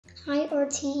Hi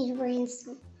RTÉ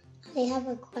Brainstorm. I have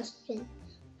a question.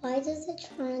 Why does a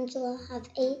tarantula have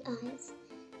 8 eyes?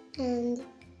 And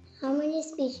how many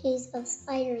species of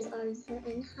spiders are there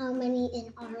and how many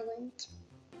in Ireland?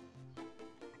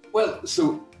 Well,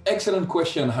 so excellent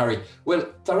question, Harry. Well,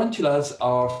 tarantulas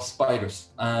are spiders,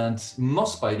 and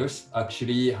most spiders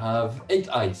actually have 8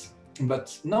 eyes.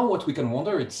 But now what we can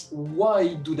wonder is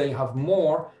why do they have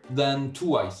more than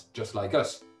 2 eyes, just like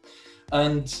us?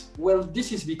 And well,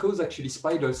 this is because actually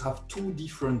spiders have 2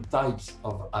 different types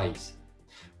of eyes.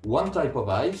 One type of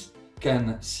eyes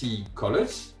can see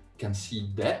colors, can see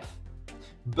depth,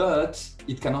 but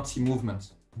it cannot see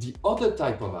movement. The other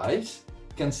type of eyes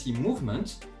can see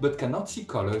movement, but cannot see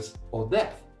colors or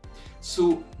depth.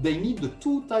 So they need the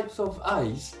 2 types of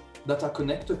eyes that are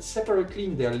connected separately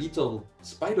in their little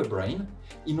spider brain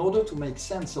in order to make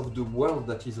sense of the world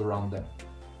that is around them.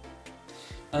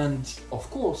 And of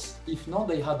course, if now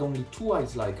they had only 2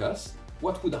 eyes like us,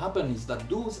 what would happen is that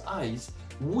those eyes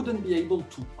wouldn't be able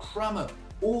to cram up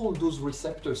all those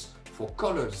receptors for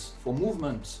colors, for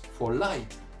movement, for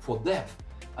light, for depth,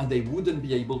 and they wouldn't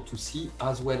be able to see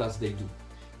as well as they do.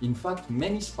 In fact,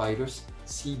 many spiders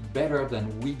see better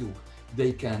than we do.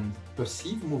 They can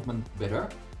perceive movement better,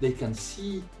 they can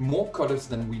see more colors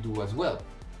than we do as well.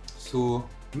 So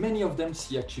many of them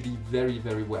see actually very,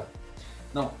 very well.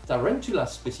 Now,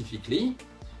 tarantulas specifically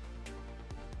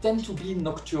tend to be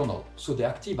nocturnal, so they're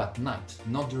active at night,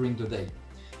 not during the day.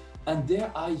 And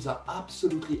their eyes are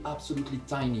absolutely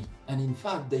tiny. And in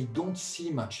fact, they don't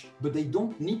see much, but they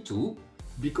don't need to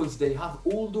because they have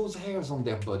all those hairs on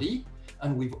their body.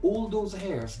 And with all those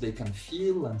hairs, they can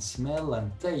feel and smell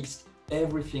and taste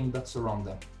everything that's around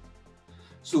them.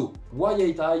 So why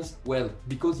 8 eyes? Well,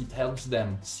 because it helps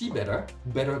them see better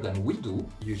than we do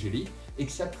usually,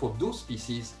 except for those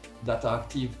species that are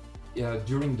active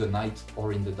during the night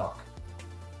or in the dark.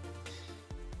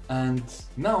 And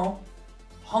now,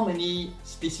 how many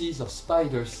species of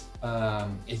spiders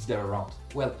is there around?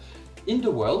 Well, in the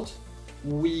world,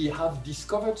 we have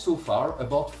discovered so far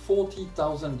about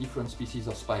 40,000 different species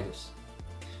of spiders.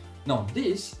 Now,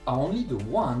 these are only the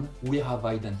one we have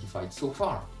identified so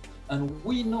far. And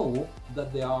we know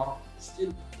that there are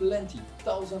still plenty,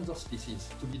 thousands of species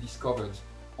to be discovered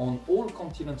on all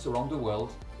continents around the world,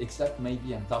 except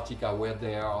maybe Antarctica, where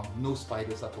there are no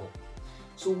spiders at all.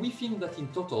 So we think that in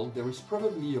total, there is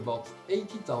probably about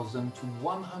 80,000 to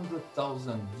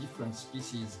 100,000 different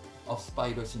species of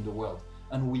spiders in the world,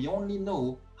 and we only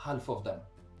know half of them.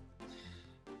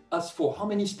 As for how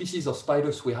many species of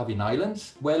spiders we have in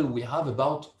Ireland, well, we have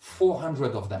about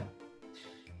 400 of them.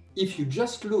 If you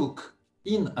just look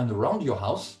in and around your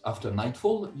house after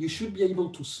nightfall, you should be able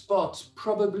to spot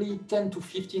probably 10 to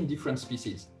 15 different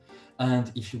species.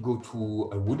 And if you go to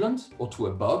a woodland or to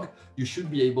a bog, you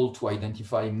should be able to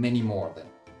identify many more of them.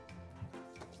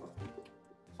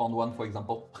 Found one, for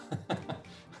example.